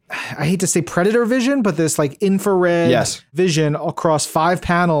 I hate to say Predator vision, but this like infrared vision across 5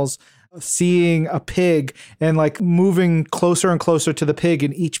 panels, seeing a pig and like moving closer and closer to the pig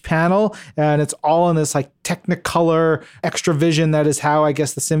in each panel. And it's all in this like Technicolor extra vision. That is how I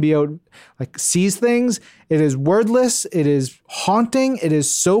guess the symbiote like sees things. It is wordless. It is haunting. It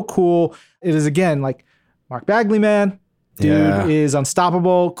is so cool. It is, again, like Mark Bagley, man. Dude is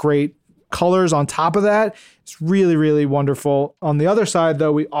unstoppable. Great colors on top of that. It's really, really wonderful. On the other side,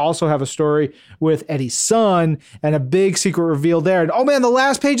 though, we also have a story with Eddie's son and a big secret reveal there. And oh man, the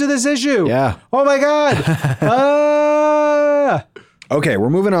last page of this issue. Yeah. Oh my God. Okay, we're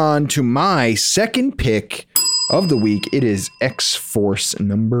moving on to my second pick of the week. It is X-Force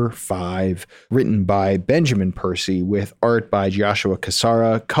number 5, written by Benjamin Percy, with art by Joshua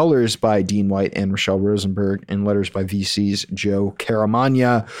Cassara, colors by Dean White and Rochelle Rosenberg, and letters by VC's Joe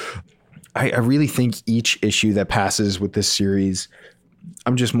Caramagna. I really think each issue that passes with this series,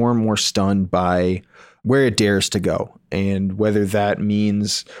 I'm just more and more stunned by where it dares to go, and whether that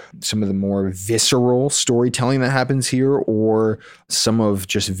means some of the more visceral storytelling that happens here, or some of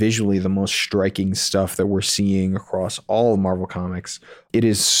just visually the most striking stuff that we're seeing across all of Marvel Comics. It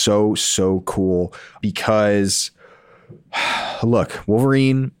is so, so cool because, look,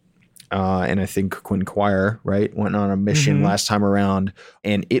 Wolverine, and I think Quentin Quire, right, went on a mission last time around,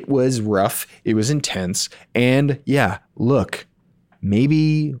 and it was rough. It was intense. And yeah, look,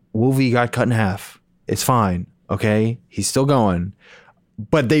 maybe Wolvie got cut in half. It's fine. Okay. He's still going.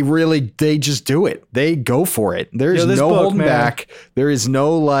 But they just do it. They go for it. There's no holding back. There is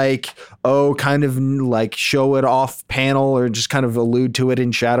no like, kind of like show it off panel or just kind of allude to it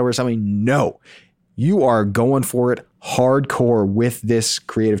in shadow or something. No, you are going for it hardcore with this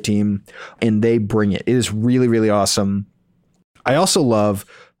creative team, and they bring it. It is really, really awesome. I also love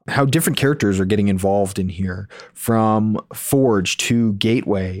how different characters are getting involved in here, from Forge to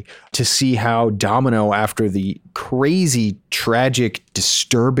Gateway, to see how Domino, after the crazy, tragic,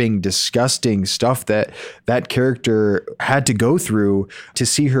 disturbing, disgusting stuff that character had to go through, to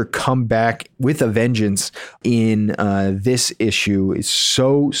see her come back with a vengeance in this issue is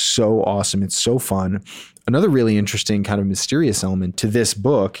so, so awesome. It's so fun. Another really interesting kind of mysterious element to this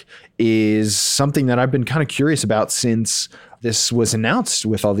book is something that I've been kind of curious about since this was announced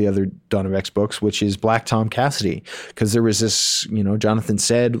with all the other Dawn of X books, which is Black Tom Cassidy. Because there was this, Jonathan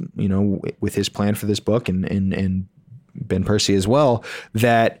said, with his plan for this book and Ben Percy as well,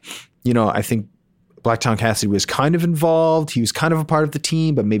 that, I think Black Tom Cassidy was kind of involved. He was kind of a part of the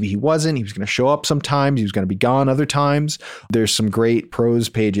team, but maybe he wasn't. He was going to show up sometimes. He was going to be gone other times. There's some great prose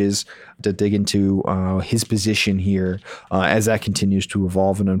pages to dig into his position here as that continues to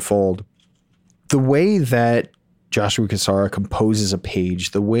evolve and unfold. The way that Joshua Cassara composes a page,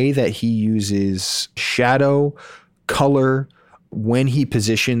 the way that he uses shadow, color, when he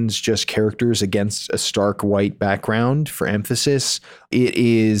positions just characters against a stark white background for emphasis, it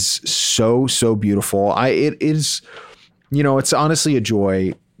is so, so beautiful. It is, it's honestly a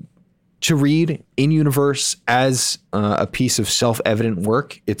joy to read in universe as a piece of self-evident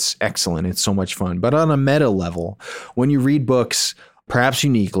work. It's excellent. It's so much fun. But on a meta level, when you read books, perhaps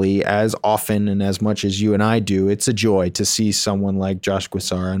uniquely, as often and as much as you and I do, it's a joy to see someone like Josh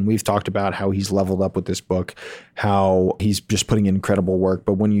Cassara. And we've talked about how he's leveled up with this book, how he's just putting in incredible work.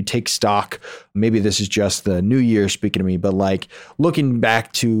 But when you take stock, maybe this is just the new year speaking to me, but like looking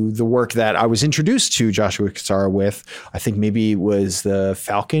back to the work that I was introduced to Joshua Cassara with, I think maybe it was the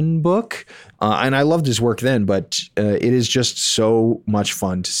Falcon book. And I loved his work then, but it is just so much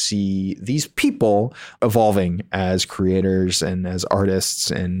fun to see these people evolving as creators and as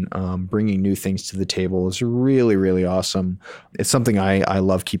artists and bringing new things to the table is really, really awesome. It's something I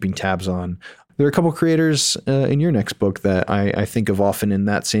love keeping tabs on. There are a couple creators in your next book that I think of often in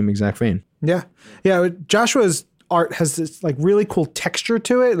that same exact vein. Yeah. Yeah. Joshua's art has this like really cool texture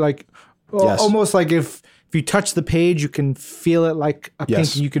to it. Like almost like if you touch the page, you can feel it like a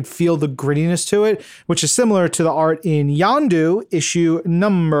painting. You can feel the grittiness to it, which is similar to the art in Yondu, issue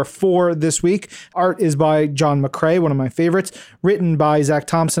number 4 this week. Art is by John McCrae, one of my favorites, written by Zach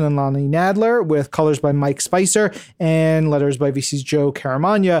Thompson and Lonnie Nadler, with colors by Mike Spicer and letters by VC's Joe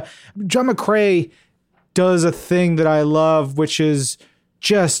Caramagna. John McCrae does a thing that I love, which is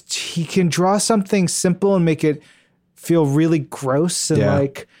just he can draw something simple and make it feel really gross and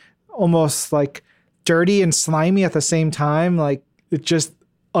like almost like dirty and slimy at the same time. Like it's just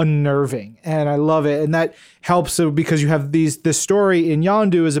unnerving, and I love it. And that helps because you have this story in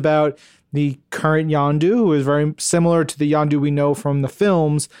Yondu is about the current Yondu, who is very similar to the Yondu we know from the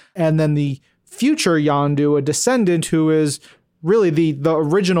films, and then the future Yondu, a descendant who is really the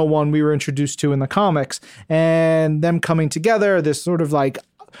original one we were introduced to in the comics, and them coming together, this sort of like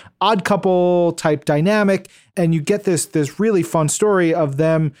odd couple type dynamic, and you get this really fun story of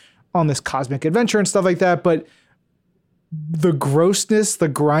them on this cosmic adventure and stuff like that. But the grossness, the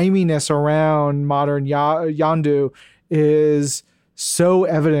griminess around modern Yondu is so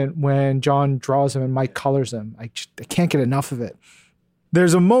evident when John draws him and Mike colors him. I can't get enough of it.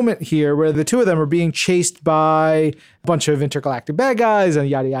 There's a moment here where the two of them are being chased by a bunch of intergalactic bad guys and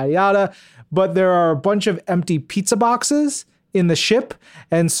yada, yada, yada. But there are a bunch of empty pizza boxes in the ship.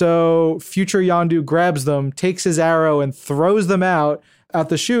 And so future Yondu grabs them, takes his arrow and throws them out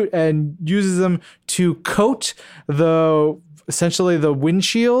the chute and uses them to coat essentially the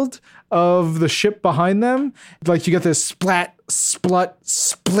windshield of the ship behind them. Like you get this splat, splut,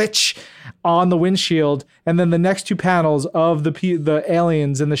 splitch on the windshield. And then the next two panels of the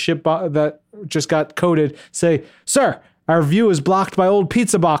aliens in the ship that just got coated say, "Sir, our view is blocked by old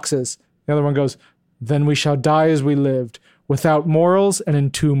pizza boxes." The other one goes, "Then we shall die as we lived, without morals and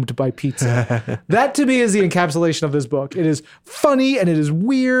entombed by pizza." That to me is the encapsulation of this book. It is funny and it is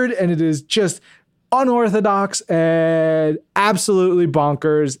weird and it is just unorthodox and absolutely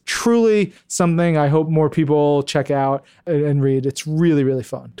bonkers. Truly something I hope more people check out and read. It's really, really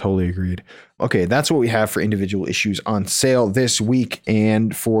fun. Totally agreed. Okay, that's what we have for individual issues on sale this week.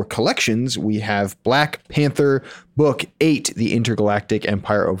 And for collections, we have Black Panther Book 8, The Intergalactic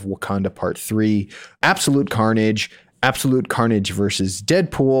Empire of Wakanda Part 3, Absolute Carnage versus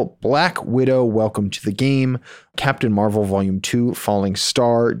Deadpool, Black Widow, Welcome to the Game, Captain Marvel Volume 2, Falling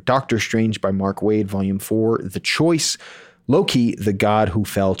Star, Doctor Strange by Mark Waid Volume 4, The Choice, Loki, The God Who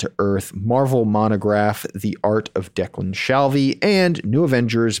Fell to Earth, Marvel Monograph, The Art of Declan Shalvey, and New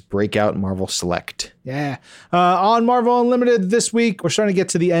Avengers Breakout Marvel Select. Yeah. On Marvel Unlimited this week, we're starting to get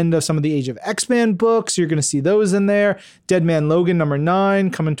to the end of some of the Age of X-Men books. You're going to see those in there. Dead Man Logan number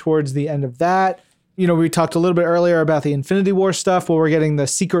 9 coming towards the end of that. You know, we talked a little bit earlier about the Infinity War stuff. Well, we're getting the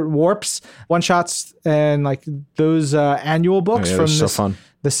Secret Warps one-shots and like those annual books from so fun.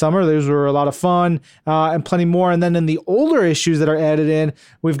 this summer. Those were a lot of fun, and plenty more. And then in the older issues that are added in,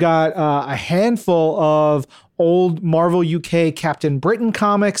 we've got a handful of old Marvel UK Captain Britain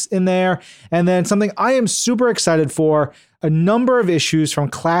comics in there. And then something I am super excited for, a number of issues from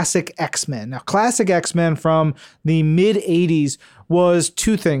Classic X-Men. Now, Classic X-Men from the mid-'80s was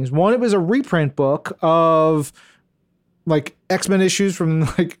two things. One, it was a reprint book of like X-Men issues from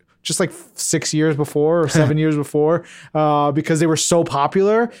like just like 6 years before or 7 years before, because they were so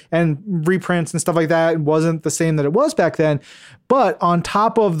popular, and reprints and stuff like that wasn't the same that it was back then. But on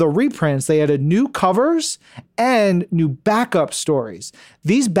top of the reprints, they added new covers and new backup stories.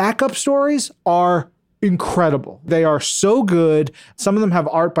 These backup stories are incredible. They are so good. Some of them have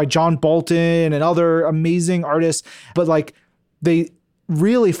art by John Bolton and other amazing artists, but like they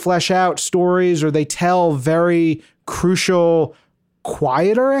really flesh out stories, or they tell very crucial,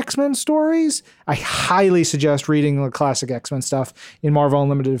 quieter X-Men stories. I highly suggest reading the Classic X-Men stuff in Marvel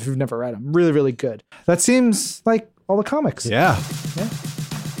Unlimited if you've never read them. Really, really good. That seems like all the comics. Yeah.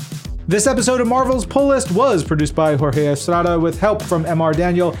 This episode of Marvel's Pull List was produced by Jorge Estrada with help from MR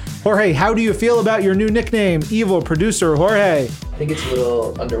Daniel. Jorge, how do you feel about your new nickname, Evil Producer Jorge? I think it's a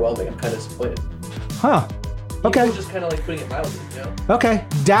little underwhelming. I'm kind of disappointed. Huh. Okay. People just kind of like putting it mildly, you know? Okay.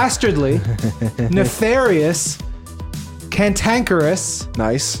 Dastardly, nefarious, cantankerous.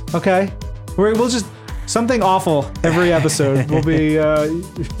 Nice. Okay. We'll just something awful every episode will be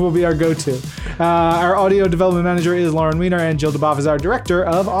our go-to. Our audio development manager is Lauren Wiener, and Jill DeBoff is our director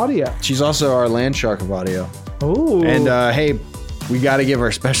of audio. She's also our land shark of audio. Ooh. And hey, we got to give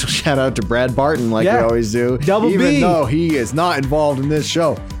our special shout out to Brad Barton, like we always do. Double B. Even though he is not involved in this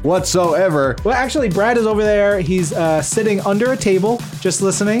show whatsoever. Well, actually, Brad is over there. He's sitting under a table, just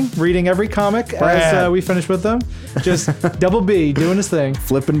listening, reading every comic as we finish with them. Just Double B doing his thing.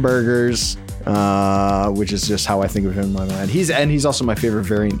 Flipping burgers, which is just how I think of him in my mind. He's also my favorite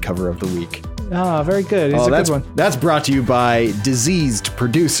variant cover of the week. Ah, very good. He's a good one. That's brought to you by diseased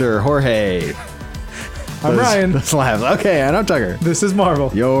producer Jorge. I'm Ryan. Those laughs. Okay, and I'm Tucker. This is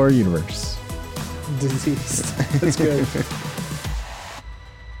Marvel. Your universe. Diseased. That's good.